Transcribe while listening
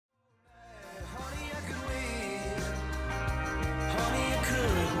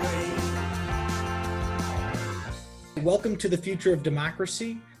Welcome to the Future of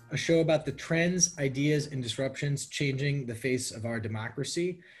Democracy, a show about the trends, ideas, and disruptions changing the face of our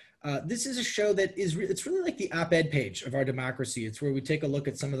democracy. This is a show that it's really like the op-ed page of our democracy. It's where we take a look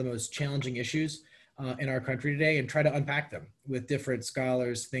at some of the most challenging issues in our country today and try to unpack them with different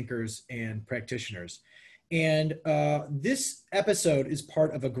scholars, thinkers, and practitioners. And this episode is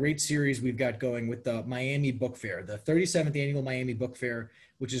part of a great series we've got going with the Miami Book Fair, the 37th annual Miami Book Fair,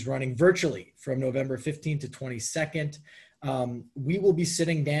 which is running virtually from November 15th to 22nd. We will be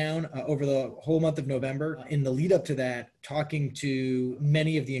sitting down over the whole month of November in the lead up to that, talking to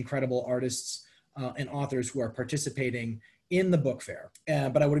many of the incredible artists and authors who are participating in the book fair.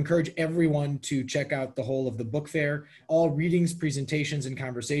 But I would encourage everyone to check out the whole of the book fair. All readings, presentations, and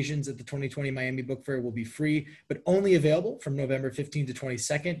conversations at the 2020 Miami Book Fair will be free, but only available from November 15th to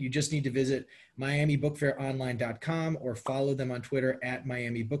 22nd. You just need to visit miamibookfaironline.com or follow them on Twitter at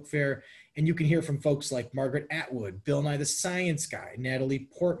Miami Book Fair. And you can hear from folks like Margaret Atwood, Bill Nye the Science Guy, Natalie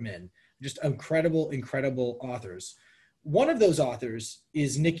Portman, just incredible, incredible authors. One of those authors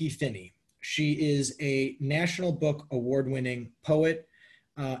is Nikky Finney. She is a National Book Award-winning poet,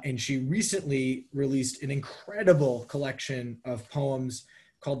 and she recently released an incredible collection of poems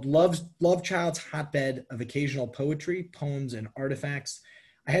called Love Child's Hotbed of Occasional Poetry, Poems and Artifacts.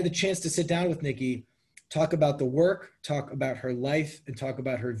 I had the chance to sit down with Nikky, talk about the work, talk about her life, and talk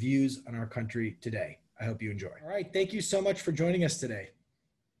about her views on our country today. I hope you enjoy. All right, thank you so much for joining us today.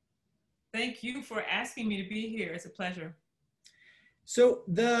 Thank you for asking me to be here. It's a pleasure. So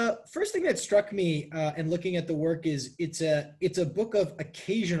the first thing that struck me in looking at the work is it's a book of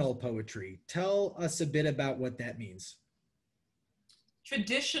occasional poetry. Tell us a bit about what that means.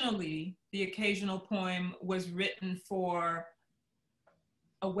 Traditionally, the occasional poem was written for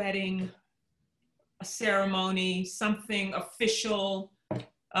a wedding, a ceremony, something official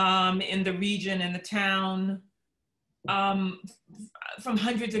in the region, in the town, from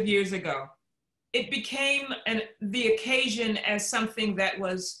hundreds of years ago. It became the occasion as something that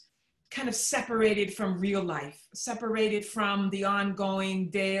was kind of separated from real life, separated from the ongoing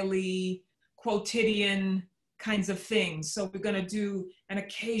daily quotidian kinds of things. So we're going to do an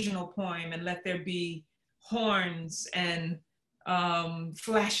occasional poem and let there be horns and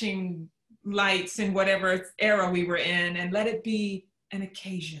flashing lights in whatever era we were in, and let it be an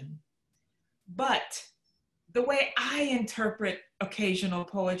occasion. But the way I interpret occasional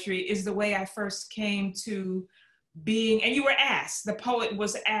poetry is the way I first came to being, and you were asked, the poet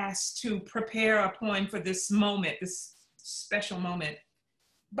was asked to prepare a poem for this moment, this special moment.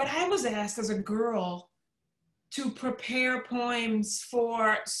 But I was asked as a girl to prepare poems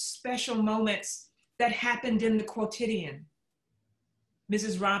for special moments that happened in the quotidian.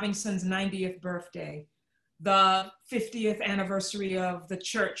 Mrs. Robinson's 90th birthday, the 50th anniversary of the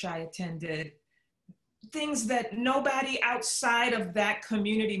church I attended, things that nobody outside of that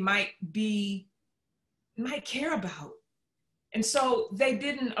community might care about. And so they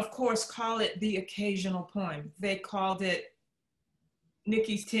didn't, of course, call it the occasional poem. They called it,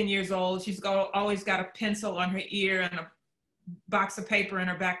 Nikky's 10 years old. She's always got a pencil on her ear and a box of paper in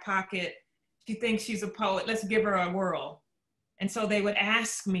her back pocket. She thinks she's a poet. Let's give her a whirl. And so they would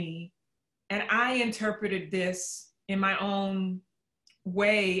ask me, and I interpreted this in my own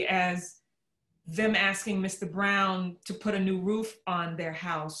way as them asking Mr. Brown to put a new roof on their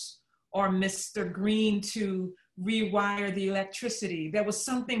house, or Mr. Green to rewire the electricity. There was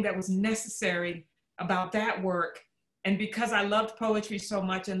something that was necessary about that work. And because I loved poetry so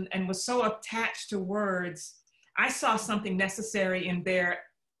much and was so attached to words, I saw something necessary in their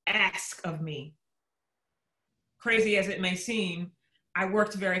ask of me. Crazy as it may seem, I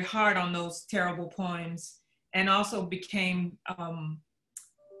worked very hard on those terrible poems and also became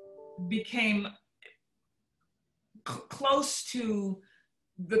close to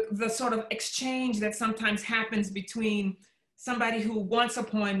the sort of exchange that sometimes happens between somebody who wants a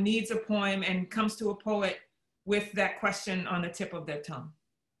poem, needs a poem, and comes to a poet with that question on the tip of their tongue.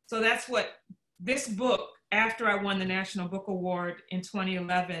 So that's what this book, after I won the National Book Award in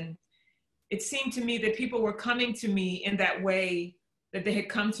 2011, it seemed to me that people were coming to me in that way that they had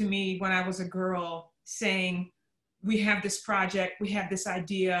come to me when I was a girl, saying, we have this project, we have this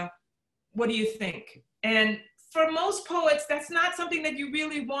idea, what do you think? And for most poets, that's not something that you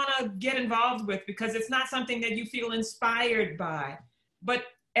really want to get involved with, because it's not something that you feel inspired by. But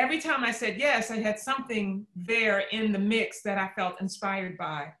every time I said yes, I had something there in the mix that I felt inspired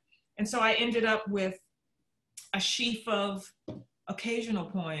by. And so I ended up with a sheaf of occasional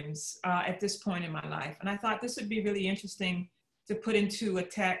poems at this point in my life. And I thought this would be really interesting to put into a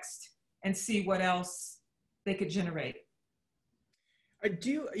text and see what else they could generate.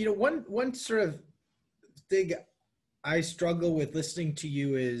 One sort of thing I struggle with listening to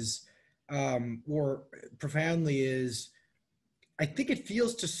you is, or profoundly is, I think it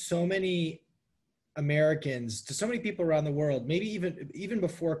feels to so many Americans, to so many people around the world, maybe even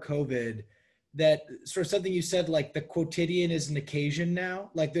before COVID, that sort of something you said, like the quotidian is an occasion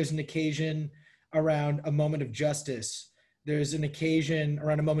now. Like there's an occasion around a moment of justice. There's an occasion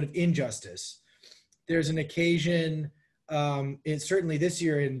around a moment of injustice. There's an occasion, it's certainly this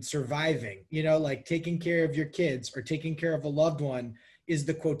year in surviving, you know, like taking care of your kids or taking care of a loved one is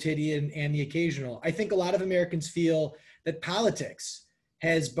the quotidian and the occasional. I think a lot of Americans feel that politics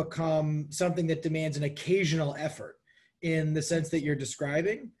has become something that demands an occasional effort in the sense that you're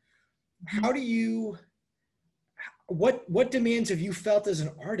describing. How do you, what demands have you felt as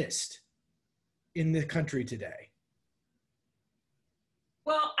an artist in the country today?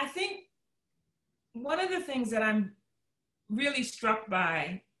 Well, I think one of the things that I'm really struck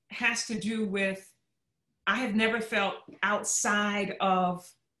by has to do with, I have never felt outside of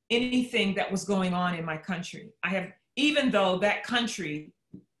anything that was going on in my country. I have, even though that country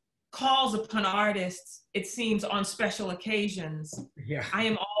calls upon artists, it seems on special occasions. Yeah.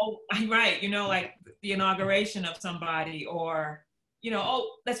 I'm right, you know, like the inauguration of somebody, or, you know,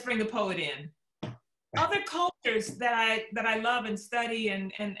 oh, let's bring the poet in. Other cultures that I love and study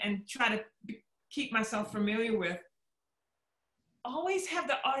and try to keep myself familiar with always have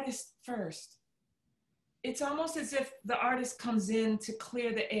the artist first. It's almost as if the artist comes in to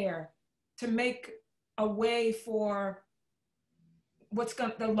clear the air, to make a way for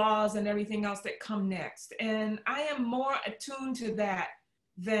the laws and everything else that come next. And I am more attuned to that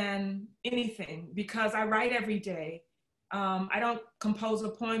than anything, because I write every day. I don't compose a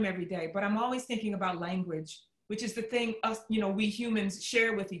poem every day, but I'm always thinking about language, which is the thing us, you know, we humans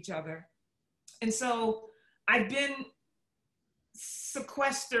share with each other. And so I've been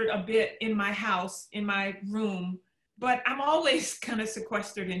sequestered a bit in my house, in my room, but I'm always kind of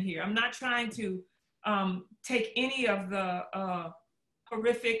sequestered in here. I'm not trying to take any of the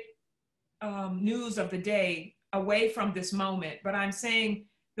horrific news of the day away from this moment, but I'm saying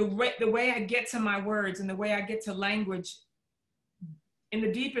the way I get to my words and the way I get to language in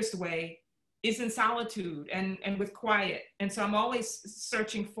the deepest way is in solitude and with quiet. And so I'm always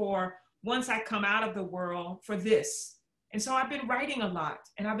searching for, once I come out of the world, for this. And so I've been writing a lot,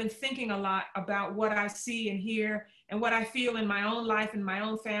 and I've been thinking a lot about what I see and hear and what I feel in my own life, in my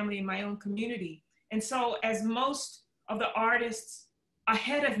own family, in my own community. And so, as most of the artists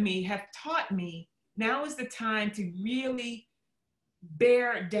ahead of me have taught me, now is the time to really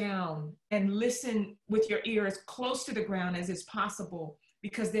bear down and listen with your ears close to the ground as is possible,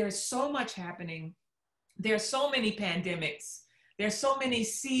 because there is so much happening. There are so many pandemics. There's so many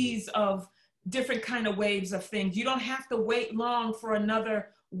seas of different kind of waves of things. You don't have to wait long for another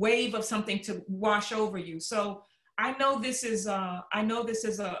wave of something to wash over you. So I know this is a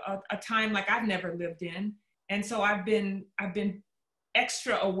time like I've never lived in. And so I've been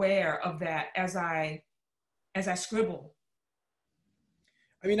extra aware of that as I scribble.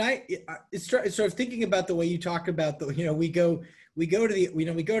 I mean, it's sort of thinking about the way you talk about the, you know, we go to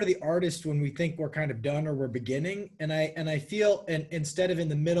the artist when we think we're kind of done or we're beginning. And I feel, and instead of in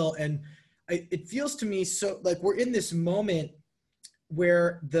the middle, and it feels to me so like we're in this moment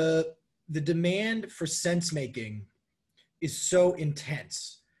where the demand for sense making is so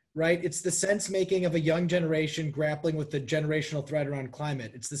intense, right? It's the sense making of a young generation grappling with the generational threat around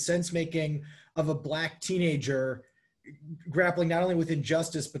climate. It's the sense making of a Black teenager grappling not only with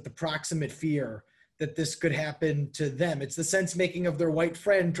injustice, but the proximate fear that this could happen to them. It's the sense making of their white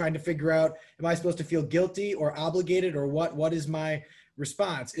friend trying to figure out, am I supposed to feel guilty or obligated, or what is my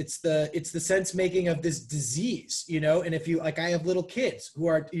response? It's the sense making of this disease, you know? And if you, like, I have little kids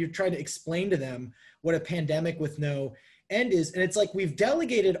you're trying to explain to them what a pandemic with no end is. And it's like, we've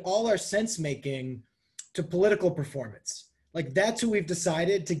delegated all our sense making to political performance. Like, that's who we've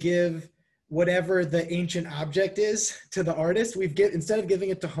decided to give whatever the ancient object is to the artist. Instead of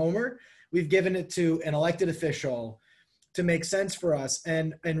giving it to Homer, we've given it to an elected official to make sense for us.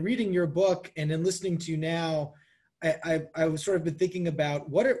 And reading your book and then listening to you now, I was sort of been thinking about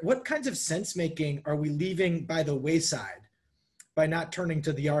what kinds of sense making are we leaving by the wayside by not turning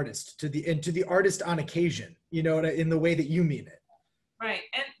to the artist, to the artist on occasion, you know, in the way that you mean it. Right.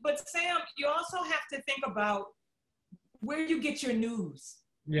 But Sam, you also have to think about where you get your news.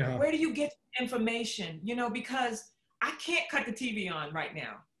 Yeah. Where do you get information? You know, because I can't cut the TV on right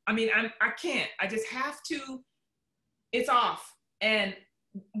now. I mean, I can't. I just have to. It's off. And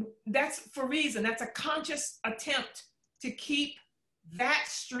that's for reason. That's a conscious attempt to keep that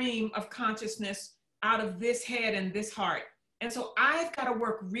stream of consciousness out of this head and this heart. And so I've got to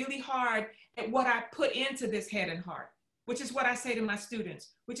work really hard at what I put into this head and heart, which is what I say to my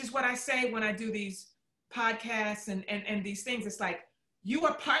students, which is what I say when I do these podcasts and these things. It's like, you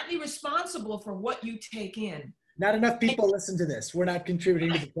are partly responsible for what you take in. Not enough people listen to this. We're not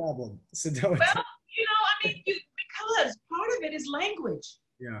contributing to the problem. So don't. Well, because part of it is language.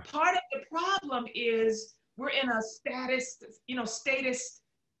 Yeah. Part of the problem is we're in a statist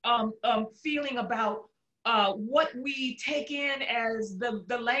feeling about what we take in as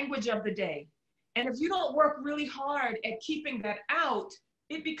the language of the day. And if you don't work really hard at keeping that out,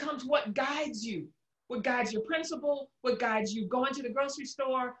 it becomes what guides you, what guides your principal, what guides you going to the grocery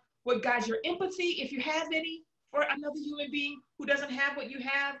store, what guides your empathy, if you have any, for another human being who doesn't have what you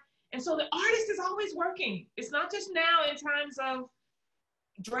have. And so the artist is always working. It's not just now in times of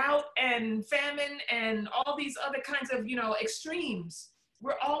drought and famine and all these other kinds of, extremes.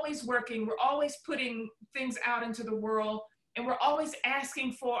 We're always working. We're always putting things out into the world, and we're always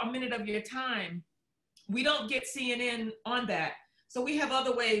asking for a minute of your time. We don't get CNN on that. So we have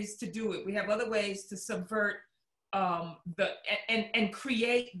other ways to do it. We have other ways to subvert and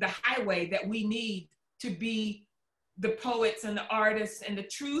create the highway that we need to be the poets and the artists and the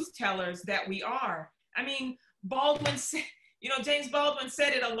truth tellers that we are. I mean, Baldwin said, James Baldwin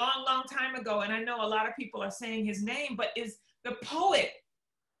said it a long, long time ago, and I know a lot of people are saying his name, but the poet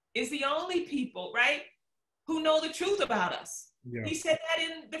is the only people, right, who know the truth about us. Yeah. He said that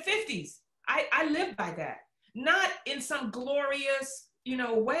in the 50s. I live by that. Not in some glorious,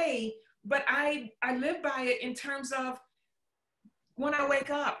 way, but I live by it in terms of when I wake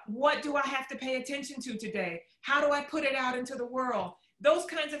up, what do I have to pay attention to today? How do I put it out into the world? Those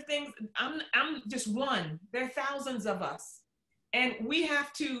kinds of things. I'm just one. There are thousands of us. And we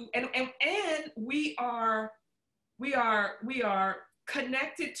have to, and we are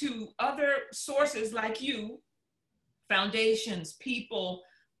connected to other sources like you, foundations, people,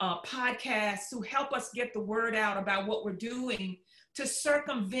 podcasts who help us get the word out about what we're doing to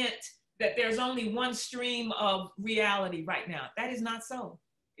circumvent that there's only one stream of reality right now. That is not so.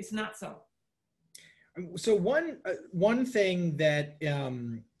 It's not so. So one thing that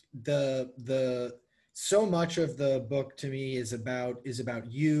the so much of the book to me is about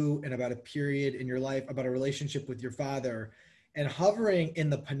you and about a period in your life, about a relationship with your father, and hovering in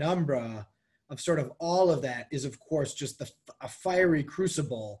the penumbra of sort of all of that is, of course, just a fiery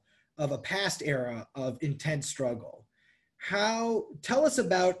crucible of a past era of intense struggle. Tell us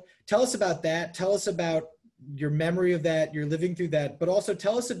about that. Tell us about your memory of that, your living through that, but also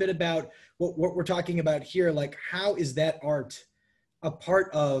tell us a bit about what we're talking about here. Like, how is that art a part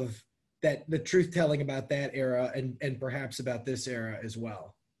of that, the truth telling about that era and perhaps about this era as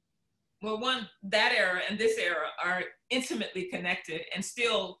well? Well, that era and this era are intimately connected and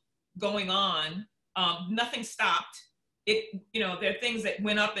still going on. Nothing stopped. There are things that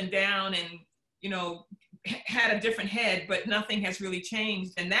went up and down and, had a different head, but nothing has really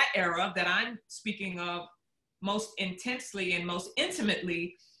changed. And that era that I'm speaking of most intensely and most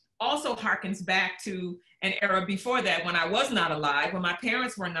intimately also harkens back to an era before that, when I was not alive, when my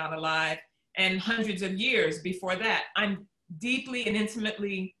parents were not alive, and hundreds of years before that. I'm deeply and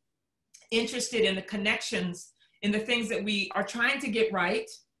intimately interested in the connections, in the things that we are trying to get right,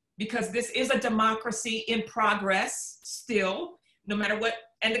 because this is a democracy in progress still, no matter what.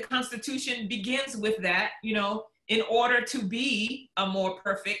 And the Constitution begins with that, in order to be a more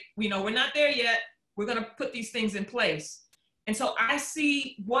perfect, we're not there yet. We're going to put these things in place. And so I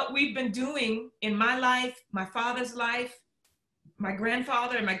see what we've been doing in my life, my father's life, my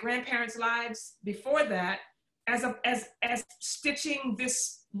grandfather and my grandparents' lives before that, as stitching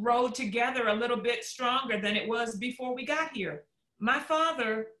this road together a little bit stronger than it was before we got here. My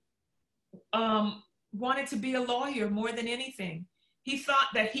father wanted to be a lawyer more than anything. He thought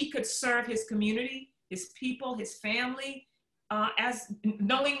that he could serve his community, his people, his family, as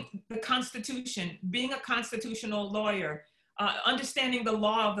knowing the Constitution, being a constitutional lawyer, understanding the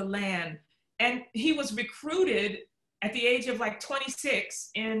law of the land. And he was recruited at the age of like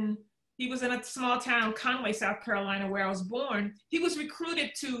 26 he was in a small town, Conway, South Carolina, where I was born. He was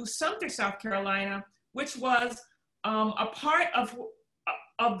recruited to Sumter, South Carolina, which was a part of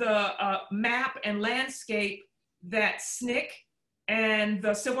the map and landscape that SNCC and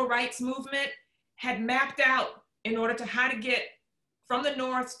the civil rights movement had mapped out in order to how to get from the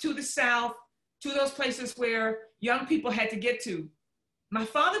north to the south to those places where young people had to get to. My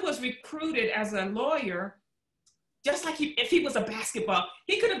father was recruited as a lawyer, just like if he was a basketball,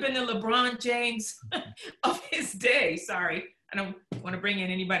 he could have been the LeBron James of his day. Sorry, I don't want to bring in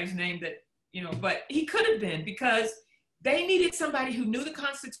anybody's name that, but he could have been, because they needed somebody who knew the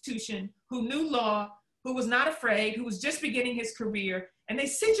Constitution, who knew law, who was not afraid, who was just beginning his career. And they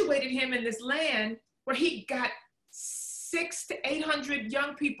situated him in this land where he got 600 to 800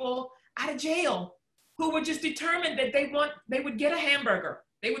 young people out of jail who were just determined that they would get a hamburger,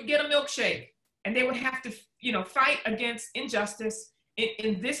 they would get a milkshake, and they would have to, fight against injustice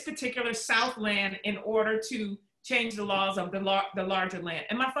in this particular Southland in order to change the laws of the larger land.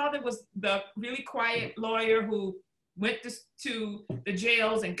 And my father was the really quiet lawyer who went to the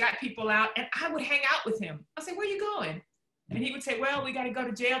jails and got people out, and I would hang out with him. I say, where are you going? And he would say, well, we got to go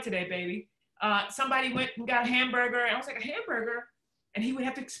to jail today, baby. Somebody went and got a hamburger. And I was like, a hamburger? And he would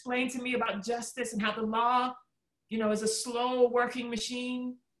have to explain to me about justice and how the law, is a slow working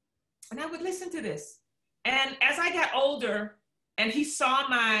machine. And I would listen to this. And as I got older, and he saw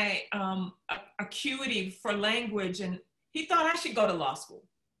my acuity for language, and he thought I should go to law school.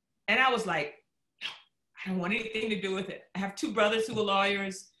 And I was like, no, I don't want anything to do with it. I have 2 brothers who are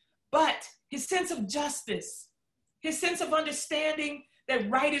lawyers, but his sense of justice, his sense of understanding that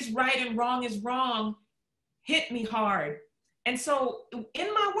right is right and wrong is wrong hit me hard. And so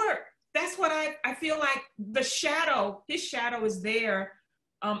in my work, that's what I feel like his shadow is there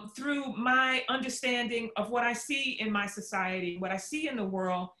through my understanding of what I see in my society, what I see in the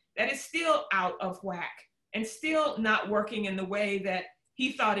world that is still out of whack and still not working in the way that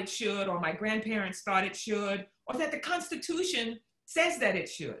he thought it should, or my grandparents thought it should, or that the Constitution says that it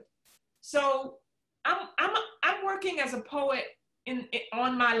should. So I'm working as a poet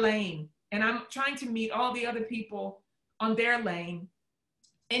on my lane, and I'm trying to meet all the other people on their lane,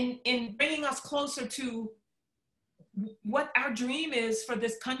 in bringing us closer to what our dream is for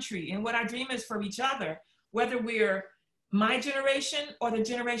this country and what our dream is for each other, whether we're my generation or the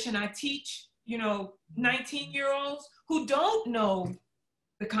generation I teach, 19-year-olds who don't know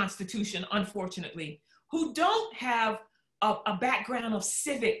the Constitution, unfortunately, who don't have a background of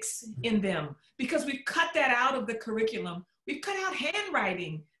civics in them, because we've cut that out of the curriculum. We've cut out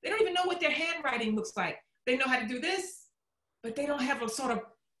handwriting. They don't even know what their handwriting looks like. They know how to do this, but they don't have a sort of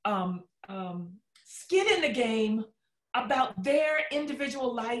skin in the game about their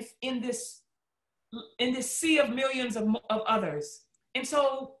individual life in this sea of millions of others. And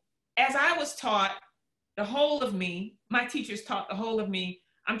so as I was taught the whole of me, my teachers taught the whole of me,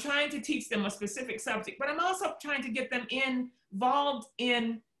 I'm trying to teach them a specific subject, but I'm also trying to get them involved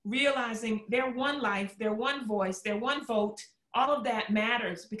in realizing their one life, their one voice, their one vote, all of that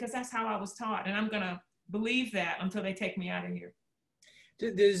matters, because that's how I was taught. And I'm gonna believe that until they take me out of here.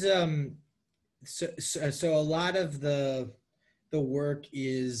 There's so a lot of the work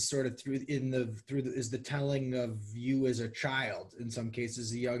is sort of is the telling of you as a child, in some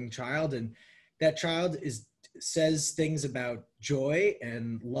cases a young child, and that child says things about joy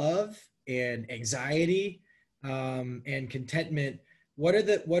and love and anxiety and contentment. What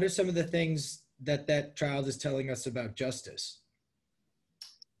are some of the things that child is telling us about justice?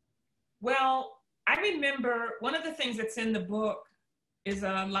 Well, I remember one of the things that's in the book is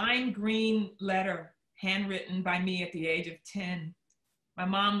a lime green letter handwritten by me at the age of 10. My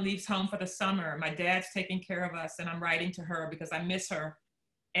mom leaves home for the summer. My dad's taking care of us, and I'm writing to her because I miss her.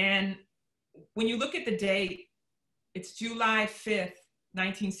 And when you look at the date, it's July 5th,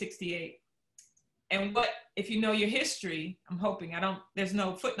 1968. And if you know your history, I'm hoping, there's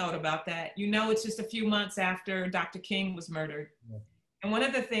no footnote about that. It's just a few months after Dr. King was murdered. Yeah. And one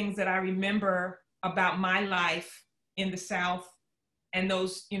of the things that I remember about my life in the South and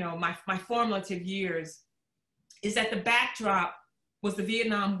those, my formative years, is that the backdrop was the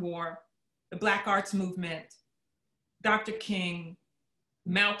Vietnam War, the Black Arts Movement, Dr. King,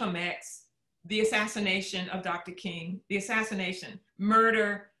 Malcolm X, the assassination of Dr. King,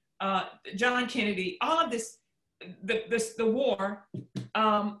 murder, John Kennedy, all of this, the war.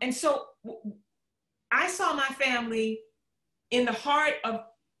 And so I saw my family in the heart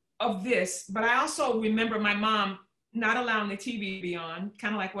of this, but I also remember my mom not allowing the TV to be on,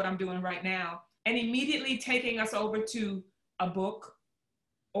 kind of like what I'm doing right now, and immediately taking us over to a book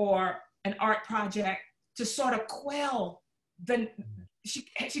or an art project to sort of quell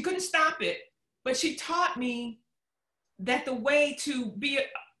she couldn't stop it, but she taught me that the way to be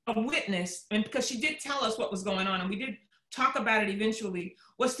a witness, and because she did tell us what was going on, and we did talk about it eventually,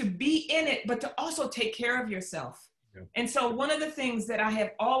 was to be in it, but to also take care of yourself. Yeah. And so one of the things that I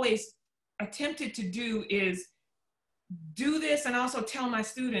have always attempted to do is do this, and also tell my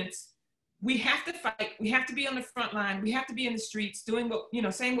students, we have to fight, we have to be on the front line, we have to be in the streets doing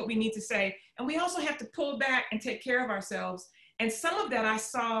saying what we need to say, and we also have to pull back and take care of ourselves. And some of that I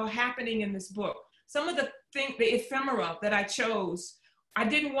saw happening in this book. Some of the ephemera that I chose, I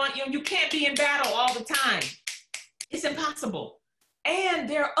didn't want, you can't be in battle all the time. It's impossible. And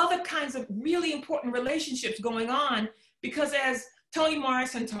there are other kinds of really important relationships going on, because as Toni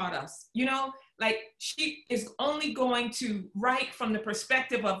Morrison taught us, you know, like she is only going to write from the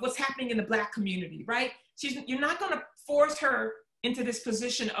perspective of what's happening in the Black community, right? You're not going to force her into this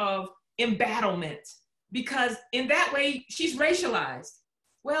position of embattlement, because in that way she's racialized.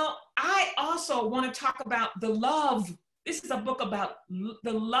 Well, I also want to talk about the love. This is a book about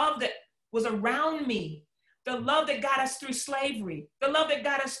the love that was around me, the love that got us through slavery, the love that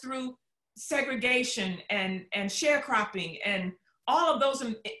got us through segregation and sharecropping and all of those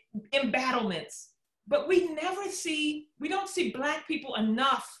embattlements. But we don't see Black people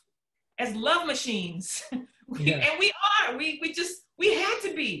enough as love machines. Yeah. And we had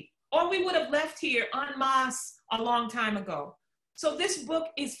to be, or we would have left here en masse a long time ago. So this book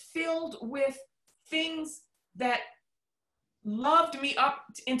is filled with things that loved me up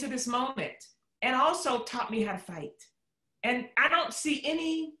into this moment and also taught me how to fight. And I don't see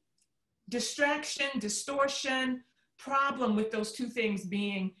any distraction, distortion, problem with those two things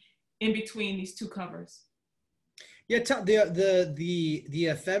being in between these two covers. Yeah, the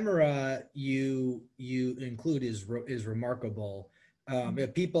ephemera you include is remarkable.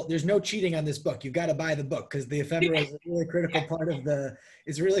 If people, there's no cheating on this book. You've got to buy the book because the ephemera is a really critical part of the.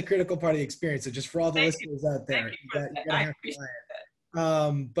 It's a really critical part of the experience. So just for all the listeners out there, you're gonna have to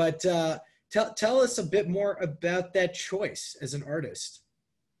buy it. But tell us a bit more about that choice as an artist.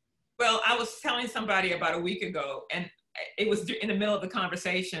 Well, I was telling somebody about a week ago, and it was in the middle of the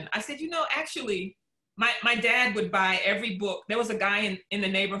conversation. I said, you know, actually, my dad would buy every book. There was a guy in the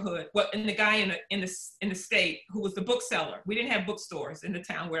neighborhood, and the guy in the state who was the bookseller. We didn't have bookstores in the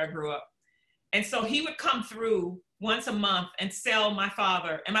town where I grew up. And so he would come through once a month and sell my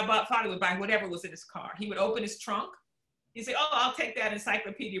father, and my father would buy whatever was in his car. He would open his trunk. He'd say, oh, I'll take that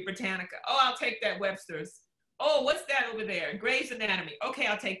Encyclopedia Britannica. Oh, I'll take that Webster's. Oh, what's that over there? Gray's Anatomy. Okay,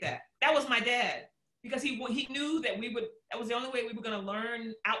 I'll take that. That was my dad, because he knew that that was the only way we were going to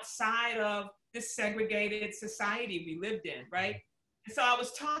learn outside of this segregated society we lived in, right? And so I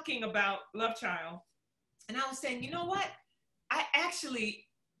was talking about Love Child, and I was saying, you know what? I actually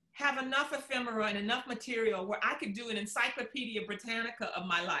have enough ephemera and enough material where I could do an Encyclopedia Britannica of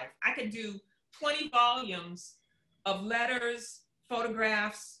my life. I could do 20 volumes of letters,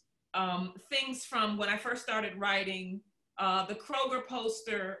 photographs, things from when I first started writing, the Kroger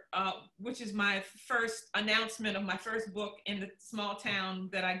poster, which is my first announcement of my first book in the small town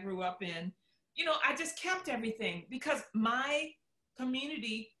that I grew up in. You know, I just kept everything because my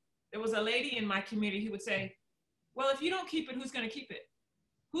community, there was a lady in my community who would say, well, if you don't keep it, who's going to keep it?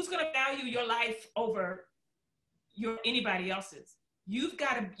 Who's going to value your life over anybody else's?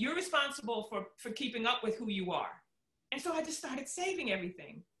 You're responsible for keeping up with who you are. And so I just started saving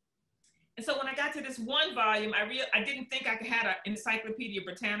everything. And so when I got to this one volume, I didn't think I could have an Encyclopedia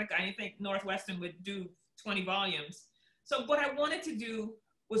Britannica. I didn't think Northwestern would do 20 volumes. So what I wanted to do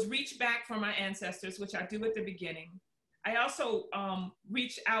was reach back for my ancestors, which I do at the beginning. I also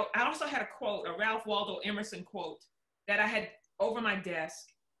reached out. I also had a quote, a Ralph Waldo Emerson quote that I had over my desk.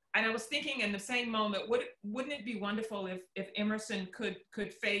 And I was thinking in the same moment, wouldn't it be wonderful if Emerson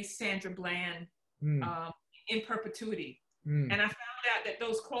could face Sandra Bland in perpetuity? And I found out that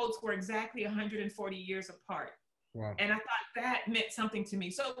those quotes were exactly 140 years apart. Wow. And I thought that meant something to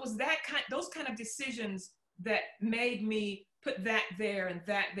me. So it was those kind of decisions that made me put that there and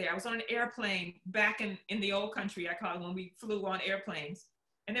that there. I was on an airplane back in the old country, I call it, when we flew on airplanes.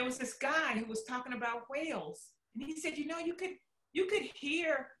 And there was this guy who was talking about whales. And he said, you know, you could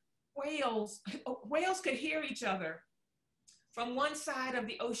hear whales could hear each other from one side of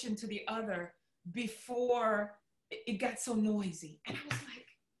the ocean to the other before it got so noisy. And I was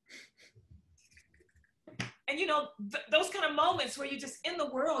like, and you know, those kind of moments where you're just in the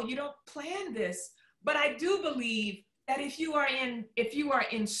world, you don't plan this, but I do believe that if you are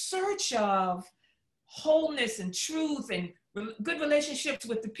in search of wholeness and truth and good relationships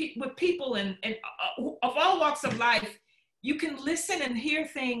with people and of all walks of life, you can listen and hear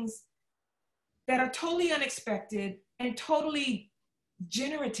things that are totally unexpected and totally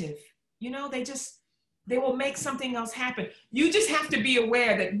generative. You know, they will make something else happen. You just have to be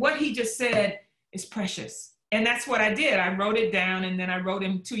aware that what he just said is precious. And that's what I did. I wrote it down, and then I wrote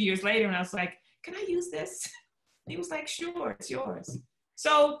him 2 years later, and I was like, can I use this? He was like, sure, it's yours.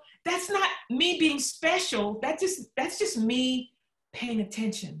 So that's not me being special. That's just me paying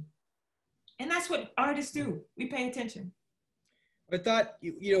attention. And that's what artists do. We pay attention. I thought,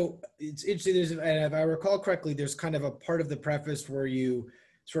 you know, it's interesting. And if I recall correctly, there's kind of a part of the preface where you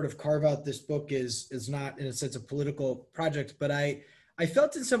sort of carve out this book is not in a sense a political project, but I I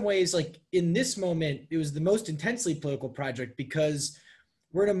felt in some ways like in this moment, it was the most intensely political project because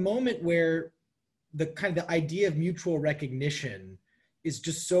we're in a moment where the kind of the idea of mutual recognition is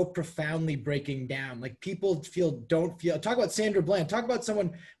just so profoundly breaking down. Like people don't feel, talk about Sandra Bland, talk about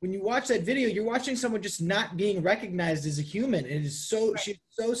someone, when you watch that video, you're watching someone just not being recognized as a human. And it is so, she's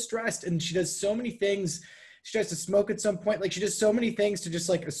so stressed and she does so many things. She tries to smoke at some point. Like she does so many things to just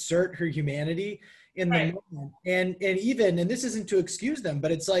like assert her humanity in the moment. And this isn't to excuse them,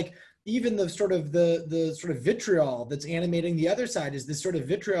 but it's like, even the sort of vitriol that's animating the other side is this sort of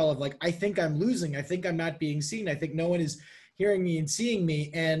vitriol of like, I think I'm losing. I think I'm not being seen. I think no one is hearing me and seeing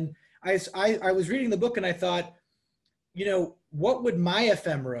me. And I was reading the book and I thought, you know, what would my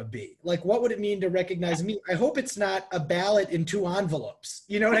ephemera be? Like, what would it mean to recognize me? I hope it's not a ballot in 2 envelopes.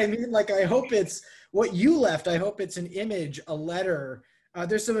 You know what I mean? Like, I hope it's what you left. I hope it's an image, a letter.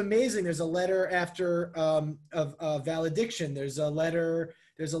 There's some amazing, there's a letter after of valediction. There's a letter,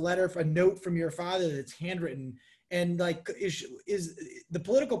 a note from your father that's handwritten. And like, is the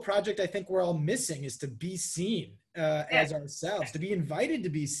political project I think we're all missing is to be seen as ourselves, to be invited to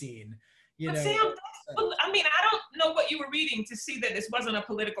be seen, you know. Sam, I mean, I don't know what you were reading to see that this wasn't a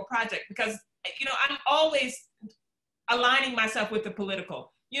political project, because, you know, I'm always aligning myself with the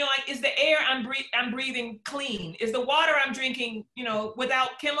political. You know, like, is the air I'm breathing clean? Is the water I'm drinking, you know,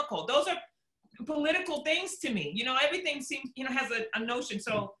 without chemical? Those are political things to me. You know, everything seems, you know, has a notion.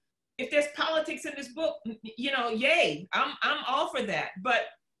 So if there's politics in this book, you know, yay, I'm all for that. But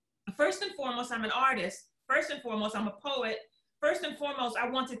first and foremost, I'm an artist. First and foremost, I'm a poet. First and foremost, I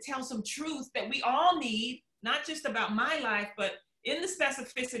want to tell some truth that we all need, not just about my life, but in the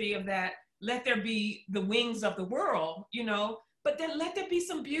specificity of that, let there be the wings of the world, you know, but then let there be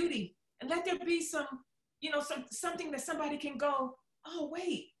some beauty and let there be some, you know, something that somebody can go, oh,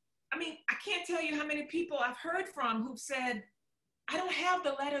 wait. I mean, I can't tell you how many people I've heard from who've said, I don't have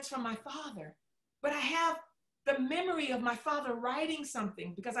the letters from my father, but I have the memory of my father writing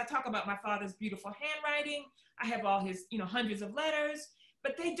something, because I talk about my father's beautiful handwriting. I have all his, you know, hundreds of letters,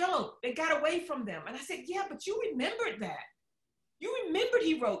 but they don't. They got away from them. And I said, yeah, but you remembered that. You remembered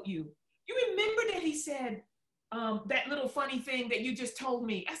he wrote you. You remember that he said that little funny thing that you just told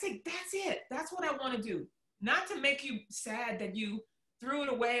me. I said, that's it. That's what I want to do. Not to make you sad that you threw it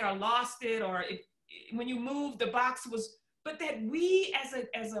away or lost it, or when you moved, the box was, but that we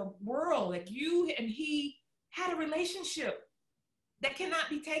as a world, like you and he had a relationship that cannot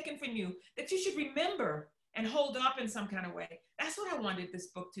be taken from you, that you should remember and hold up in some kind of way. That's what I wanted this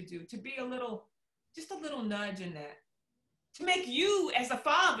book to do, to be just a little nudge in that, to make you as a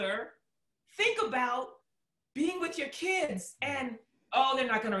father think about being with your kids and, oh, they're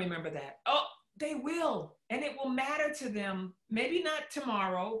not going to remember that. Oh, they will. And it will matter to them, maybe not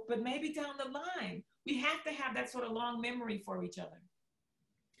tomorrow, but maybe down the line. We have to have that sort of long memory for each other.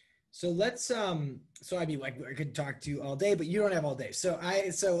 So let's, so I mean, like, I could talk to you all day, but you don't have all day. So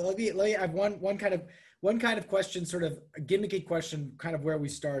let me have one kind of question, sort of a gimmicky question, kind of where we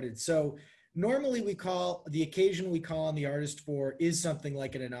started. So normally the occasion we call on the artist for is something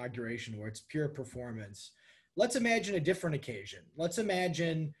like an inauguration where it's pure performance. Let's imagine a different occasion. Let's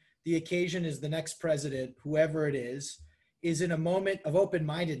imagine the occasion is the next president, whoever it is in a moment of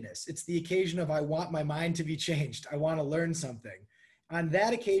open-mindedness. It's the occasion of, I want my mind to be changed. I want to learn something. On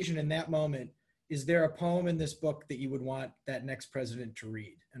that occasion, in that moment, is there a poem in this book that you would want that next president to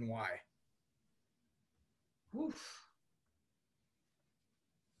read, and why? Oof.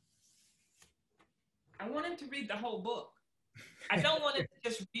 I want him to read the whole book. I don't want him to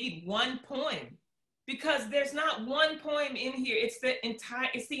just read one poem, because there's not one poem in here. It's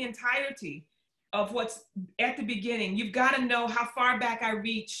the entirety of what's at the beginning. You've got to know how far back I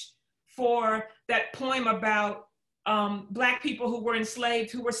reach for that poem about Black people who were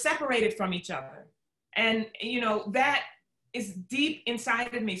enslaved, who were separated from each other. And, you know, that is deep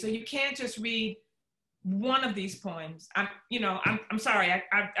inside of me. So you can't just read one of these poems. I'm sorry,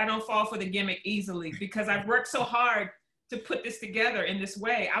 I don't fall for the gimmick easily, because I've worked so hard to put this together in this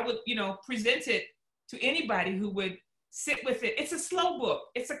way. I would, you know, present it to anybody who would sit with it. It's a slow book.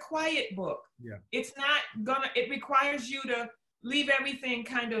 It's a quiet book. Yeah. It's not it requires you to leave everything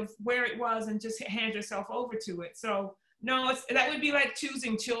kind of where it was and just hand yourself over to it. So no, that would be like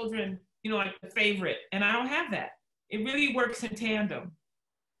choosing children, you know, like a favorite. And I don't have that. It really works in tandem.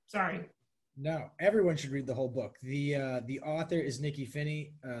 Sorry. No, everyone should read the whole book. The author is Nikky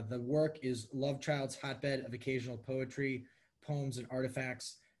Finney. The work is Love Child's Hotbed of Occasional Poetry, Poems, and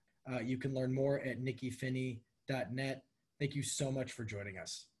Artifacts. You can learn more at nikkyfinney.net. Thank you so much for joining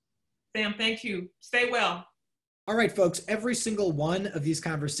us. Sam, thank you. Stay well. All right, folks, every single one of these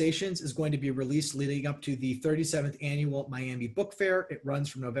conversations is going to be released leading up to the 37th annual Miami Book Fair. It runs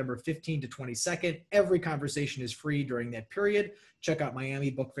from November 15 to 22nd. Every conversation is free during that period. Check out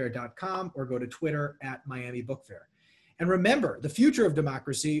miamibookfair.com or go to Twitter at Miami Book Fair. And remember, The Future of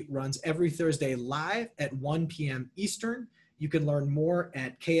Democracy runs every Thursday live at 1 p.m. Eastern. You can learn more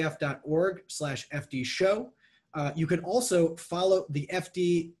at kf.org/FD show. You can also follow the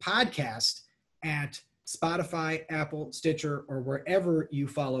FD podcast at Spotify, Apple, Stitcher, or wherever you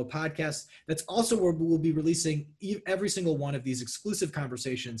follow podcasts. That's also where we'll be releasing every single one of these exclusive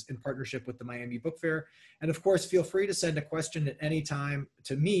conversations in partnership with the Miami Book Fair. And of course, feel free to send a question at any time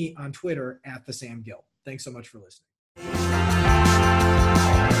to me on Twitter at the Sam Gill. Thanks so much for listening.